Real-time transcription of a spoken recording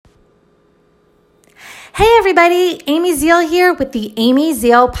Hey everybody, Amy Zeal here with the Amy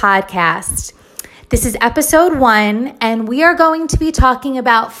Zeal Podcast. This is episode 1, and we are going to be talking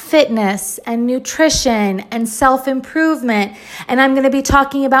about fitness and nutrition and self-improvement, and I'm going to be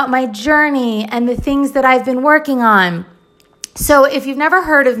talking about my journey and the things that I've been working on. So if you've never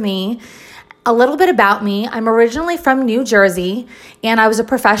heard of me, a little bit about me. I'm originally from New Jersey, and I was a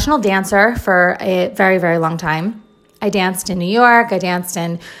professional dancer for a very, very long time. I danced in New York. I danced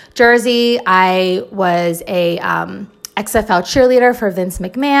in Jersey. I was a XFL cheerleader for Vince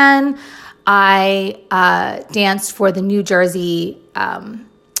McMahon. I danced for the New Jersey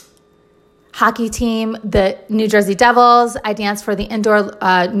hockey team, the New Jersey Devils. I danced for the indoor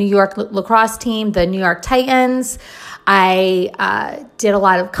New York lacrosse team, the New York Titans. I did a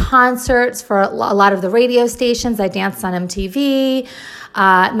lot of concerts for a lot of the radio stations. I danced on MTV,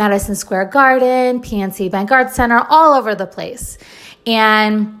 Madison Square Garden, PNC Bank Arts Center, all over the place.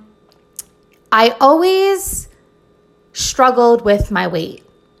 And I always struggled with my weight.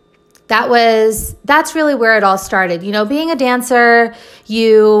 That's really where it all started. You know, being a dancer,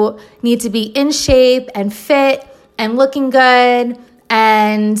 you need to be in shape and fit and looking good.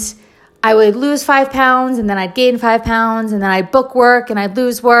 And I would lose 5 pounds and then I'd gain 5 pounds and then I'd book work and I'd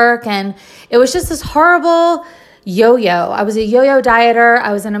lose work. And it was just this horrible yo-yo. I was a yo-yo dieter.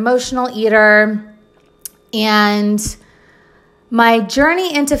 I was an emotional eater. And my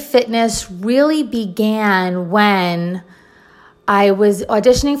journey into fitness really began when I was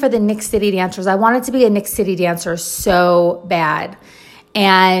auditioning for the Nick City Dancers. I wanted to be a Nick City dancer so bad.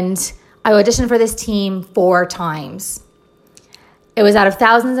 And I auditioned for this team 4 times. It was out of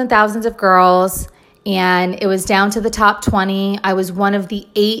thousands and thousands of girls, and it was down to the top 20. I was one of the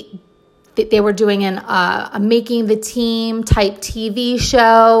 8. They were doing a Making the Team type TV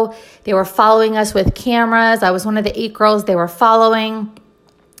show. They were following us with cameras. I was one of the 8 girls they were following.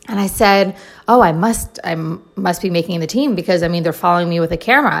 And I said, oh, I must be making the team because, I mean, they're following me with a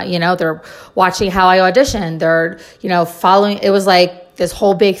camera. You know, they're watching how I audition. They're, following. It was like this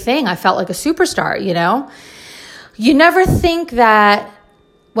whole big thing. I felt like a superstar, you know. You never think that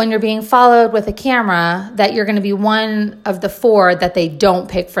when you're being followed with a camera that you're going to be one of the 4 that they don't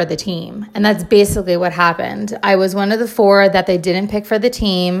pick for the team. And that's basically what happened. I was one of the 4 that they didn't pick for the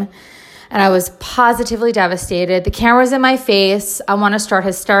team. And I was positively devastated. The camera's in my face. I want to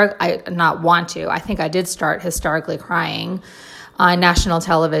start I think I did start hysterically crying on national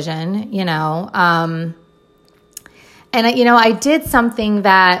television, And, I did something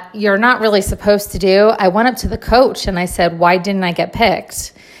that you're not really supposed to do. I went up to the coach and I said, why didn't I get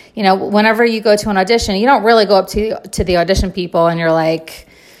picked? Whenever you go to an audition, you don't really go up to the audition people and you're like,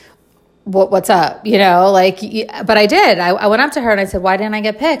 what's up? But I did. I went up to her and I said, why didn't I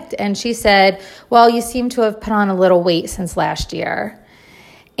get picked? And she said, well, you seem to have put on a little weight since last year.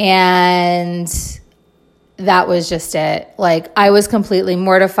 And that was just it. I was completely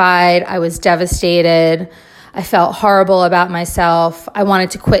mortified. I was devastated. I felt horrible about myself. I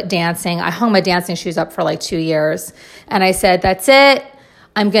wanted to quit dancing. I hung my dancing shoes up for 2 years. And I said, that's it.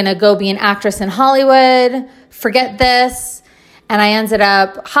 I'm going to go be an actress in Hollywood. Forget this. And I ended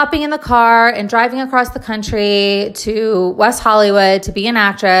up hopping in the car and driving across the country to West Hollywood to be an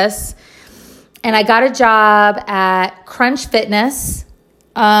actress. And I got a job at Crunch Fitness.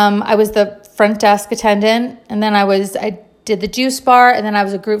 I was the front desk attendant. And then I did the juice bar. And then I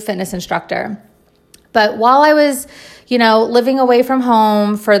was a group fitness instructor. But while I was, living away from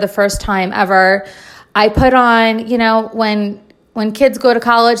home for the first time ever, I put on, when kids go to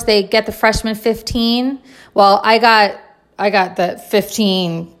college, they get the freshman 15. Well, I got the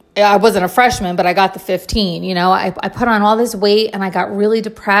 15. I wasn't a freshman, but I got the 15. I put on all this weight and I got really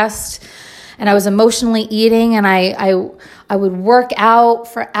depressed and I was emotionally eating and I would work out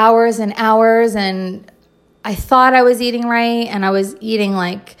for hours and hours and I thought I was eating right and I was eating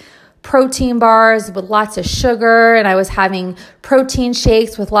protein bars with lots of sugar and I was having protein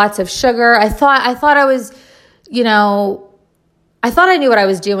shakes with lots of sugar. I thought I was, I thought I knew what I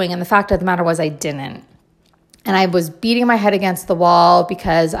was doing and the fact of the matter was I didn't. And I was beating my head against the wall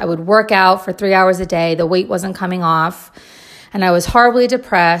because I would work out for 3 hours a day. The weight wasn't coming off and I was horribly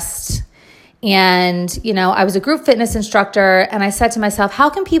depressed. And, I was a group fitness instructor and I said to myself, how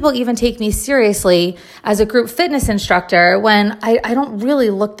can people even take me seriously as a group fitness instructor when I don't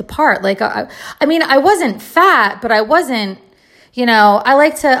really look the part? I wasn't fat, but I wasn't, I'm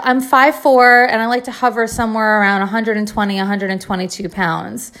 5'4" and I like to hover somewhere around 120, 122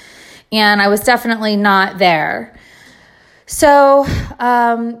 pounds. And I was definitely not there. So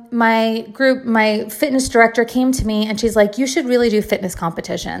my fitness director came to me and she's like, you should really do fitness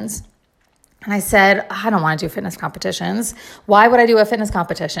competitions. And I said, I don't want to do fitness competitions. Why would I do a fitness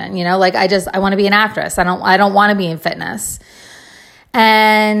competition? You know, like I want to be an actress. I don't want to be in fitness.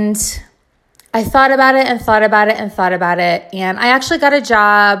 And I thought about it and thought about it and thought about it. And I actually got a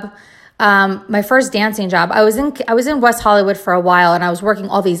job, my first dancing job. I was in West Hollywood for a while, and I was working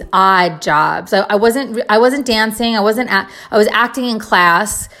all these odd jobs. I wasn't dancing. I was acting in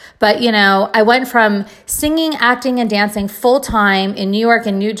class, but you know, I went from singing, acting, and dancing full time in New York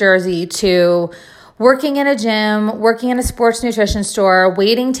and New Jersey to working in a gym, working in a sports nutrition store,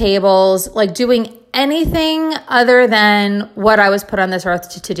 waiting tables, like doing anything other than what I was put on this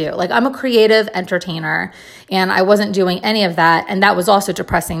earth to do. Like, I'm a creative entertainer, and I wasn't doing any of that. And that was also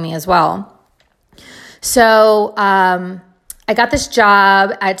depressing me as well. So, I got this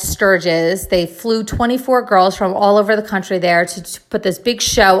job at Sturgis. They flew 24 girls from all over the country there to put this big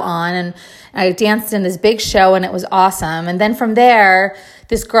show on. And I danced in this big show, and it was awesome. And then from there,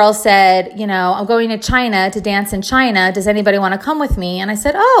 this girl said, you know, I'm going to China to dance in China. Does anybody want to come with me? And I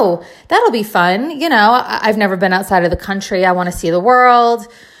said, oh, that'll be fun. You know, I've never been outside of the country. I want to see the world.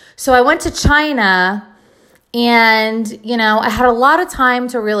 So I went to China, and, you know, I had a lot of time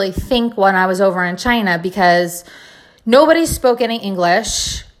to really think when I was over in China because nobody spoke any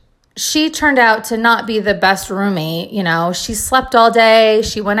English. She turned out to not be the best roommate. You know, she slept all day.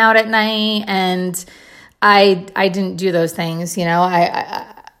 She went out at night, and I didn't do those things. You know,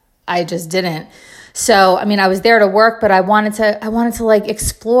 I just didn't. So, I mean, I was there to work, but I wanted to like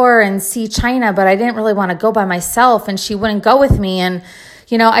explore and see China, but I didn't really want to go by myself, and she wouldn't go with me. And,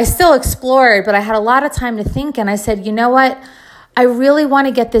 you know, I still explored, but I had a lot of time to think. And I said, you know what? I really want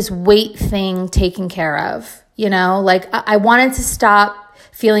to get this weight thing taken care of. You know, like I wanted to stop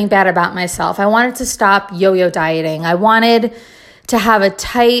feeling bad about myself. I wanted to stop yo-yo dieting. I wanted to have a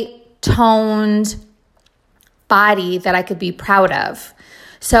tight, toned body that I could be proud of.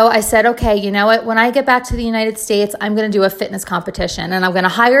 So I said, okay, you know what? When I get back to the United States, I'm going to do a fitness competition, and I'm going to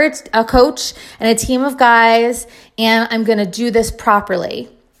hire a coach and a team of guys, and I'm going to do this properly.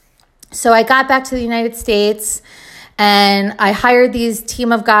 So I got back to the United States, and I hired these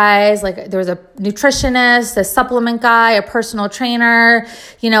team of guys. Like, there was a nutritionist, a supplement guy, a personal trainer,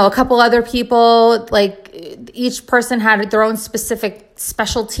 you know, a couple other people. Like, each person had their own specific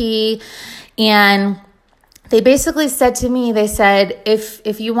specialty. And they basically said to me, they said,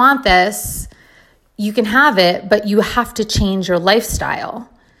 if you want this, you can have it, but you have to change your lifestyle.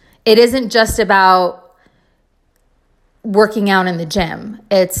 It isn't just about working out in the gym.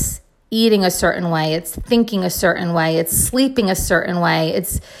 It's eating a certain way, it's thinking a certain way, it's sleeping a certain way,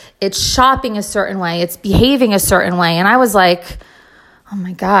 it's shopping a certain way, it's behaving a certain way. And I was like, oh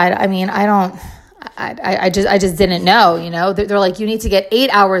my God, I mean, I just didn't know, you know. They're like, you need to get 8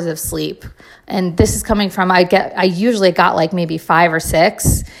 hours of sleep. And this is coming from, I usually got like maybe 5 or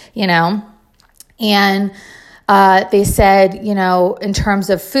 6, you know. And they said, you know, in terms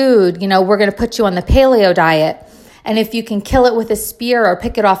of food, you know, we're going to put you on the paleo diet. And if you can kill it with a spear or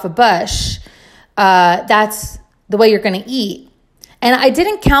pick it off a bush, that's the way you're going to eat. And I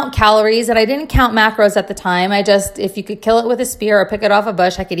didn't count calories and I didn't count macros at the time. If you could kill it with a spear or pick it off a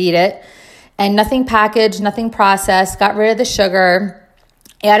bush, I could eat it. And nothing packaged, nothing processed, got rid of the sugar,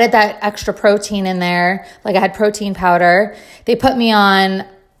 added that extra protein in there. Like, I had protein powder. They put me on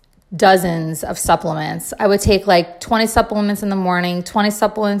dozens of supplements. I would take like 20 supplements in the morning, 20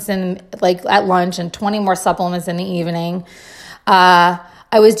 supplements in like at lunch, and 20 more supplements in the evening. I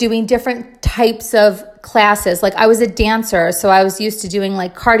was doing different types of classes. Like, I was a dancer, so I was used to doing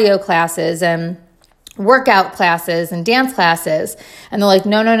like cardio classes and workout classes and dance classes. And they're like,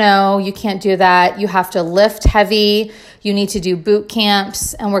 no, you can't do that. You have to lift heavy. You need to do boot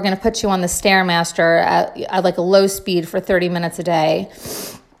camps, and we're going to put you on the Stairmaster at like a low speed for 30 minutes a day.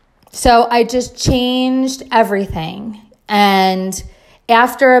 So I just changed everything. And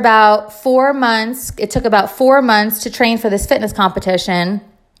after about 4 months, it took about 4 months to train for this fitness competition,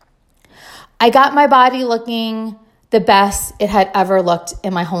 I got my body looking the best it had ever looked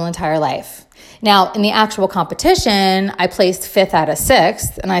in my whole entire life. Now, in the actual competition, I placed 5th out of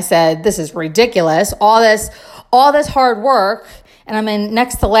 6th, and I said, this is ridiculous. All this hard work, and I'm in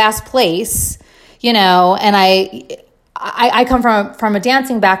next to last place, you know, and I come from a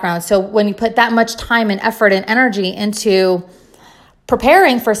dancing background. So when you put that much time and effort and energy into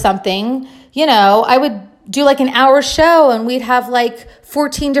preparing for something, you know, I would do like an hour show, and we'd have like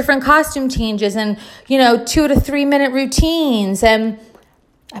 14 different costume changes and, you know, 2 to 3 minute routines. And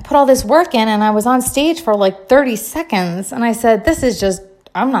I put all this work in, and I was on stage for like 30 seconds. And I said,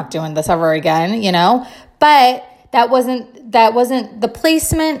 I'm not doing this ever again, you know, but that wasn't the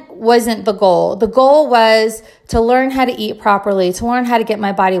placement wasn't the goal. The goal was to learn how to eat properly, to learn how to get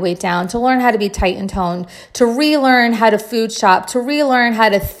my body weight down, to learn how to be tight and toned, to relearn how to food shop, to relearn how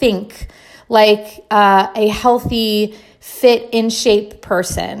to think like a healthy, fit, in shape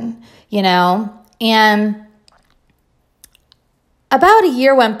person, and about a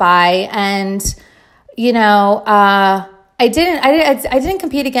year went by, and I didn't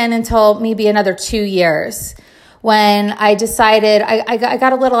compete again until maybe another 2 years, when I decided I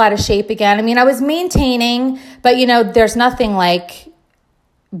got a little out of shape again. I mean, I was maintaining, but there's nothing like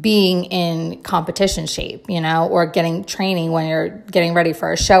being in competition shape, or getting training when you're getting ready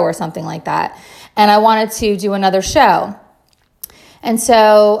for a show or something like that. And I wanted to do another show. And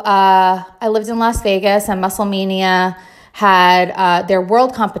so I lived in Las Vegas, and MuscleMania had their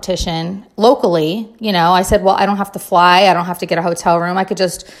world competition locally. I said, well, I don't have to fly. I don't have to get a hotel room. I could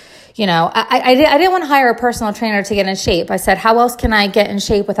just, I didn't want to hire a personal trainer to get in shape. I said, how else can I get in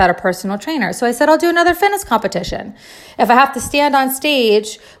shape without a personal trainer? So I said, I'll do another fitness competition. If I have to stand on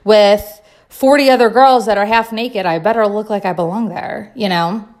stage with 40 other girls that are half naked, I better look like I belong there,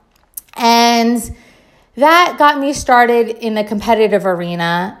 And that got me started in the competitive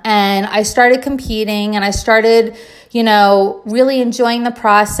arena, and I started competing, and I started, really enjoying the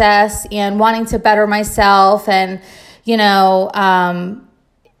process and wanting to better myself. And,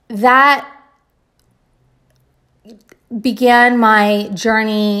 that began my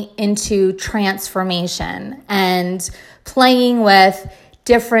journey into transformation and playing with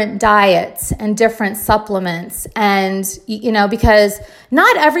different diets and different supplements. And, because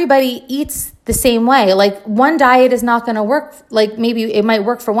not everybody eats the same way. Like, one diet is not going to work. Like, maybe it might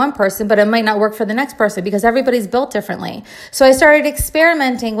work for one person, but it might not work for the next person, because everybody's built differently. So I started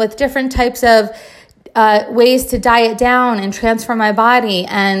experimenting with different types of ways to diet down and transform my body,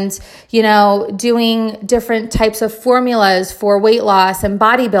 and, doing different types of formulas for weight loss and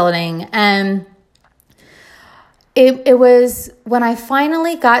bodybuilding. And it was when I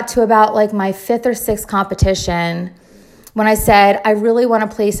finally got to about like my 5th or 6th competition, when I said, I really want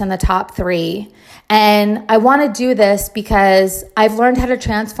to place in the top 3. And I want to do this because I've learned how to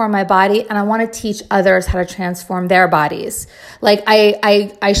transform my body, and I want to teach others how to transform their bodies. Like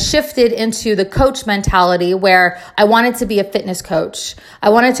I shifted into the coach mentality, where I wanted to be a fitness coach. I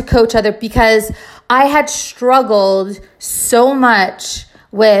wanted to coach others, because I had struggled so much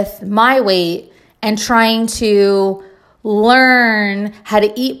with my weight and trying to learn how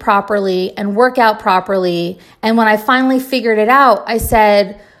to eat properly and work out properly. And when I finally figured it out, I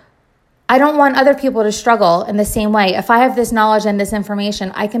said, I don't want other people to struggle in the same way. If I have this knowledge and this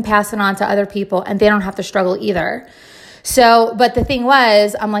information, I can pass it on to other people, and they don't have to struggle either. So, but the thing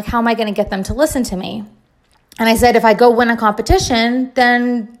was, I'm like, how am I going to get them to listen to me? And I said, if I go win a competition,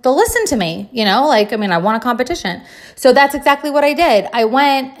 then they'll listen to me, I won a competition. So that's exactly what I did. I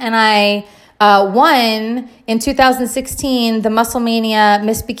went and I won in 2016 the MuscleMania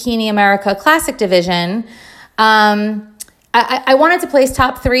Miss Bikini America Classic Division. I wanted to place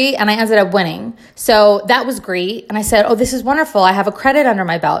top 3, and I ended up winning. So that was great. And I said, oh, this is wonderful. I have a credit under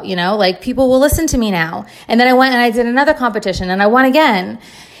my belt, people will listen to me now. And then I went and I did another competition, and I won again.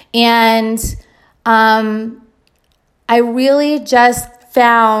 And I really just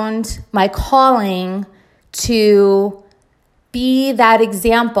found my calling to be that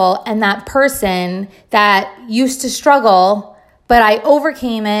example and that person that used to struggle, but I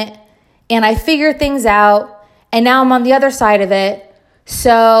overcame it and I figured things out, and now I'm on the other side of it.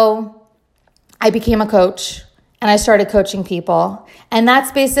 So I became a coach, and I started coaching people. And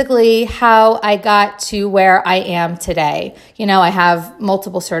that's basically how I got to where I am today. I have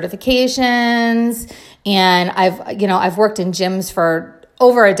multiple certifications, and I've worked in gyms for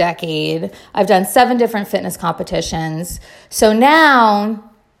over a decade. I've done 7 different fitness competitions. So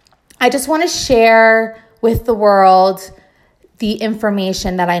now I just want to share with the world the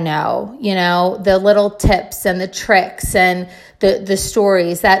information that I know, the little tips and the tricks and the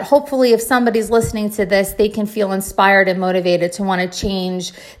stories that hopefully, if somebody's listening to this, they can feel inspired and motivated to want to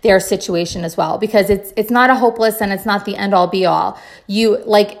change their situation as well, because it's not a hopeless and it's not the end all be all.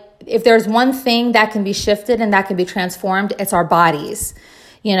 If there's one thing that can be shifted and that can be transformed, it's our bodies.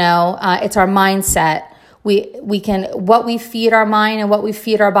 It's our mindset. We can, what we feed our mind and what we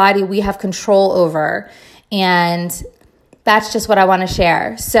feed our body, we have control over. And that's just what I want to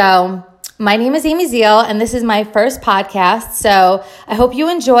share. So my name is Amy Zeal, and this is my first podcast. So I hope you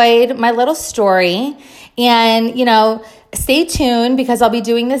enjoyed my little story, and, stay tuned, because I'll be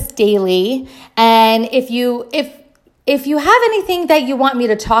doing this daily. And if you have anything that you want me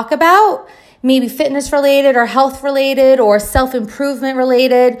to talk about, maybe fitness related or health related or self-improvement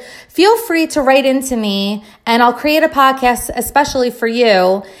related, feel free to write into me and I'll create a podcast especially for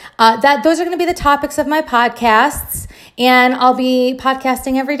you. Those are going to be the topics of my podcasts, and I'll be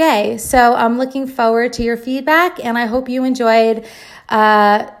podcasting every day. So I'm looking forward to your feedback, and I hope you enjoyed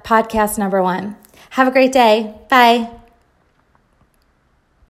podcast number 1. Have a great day. Bye.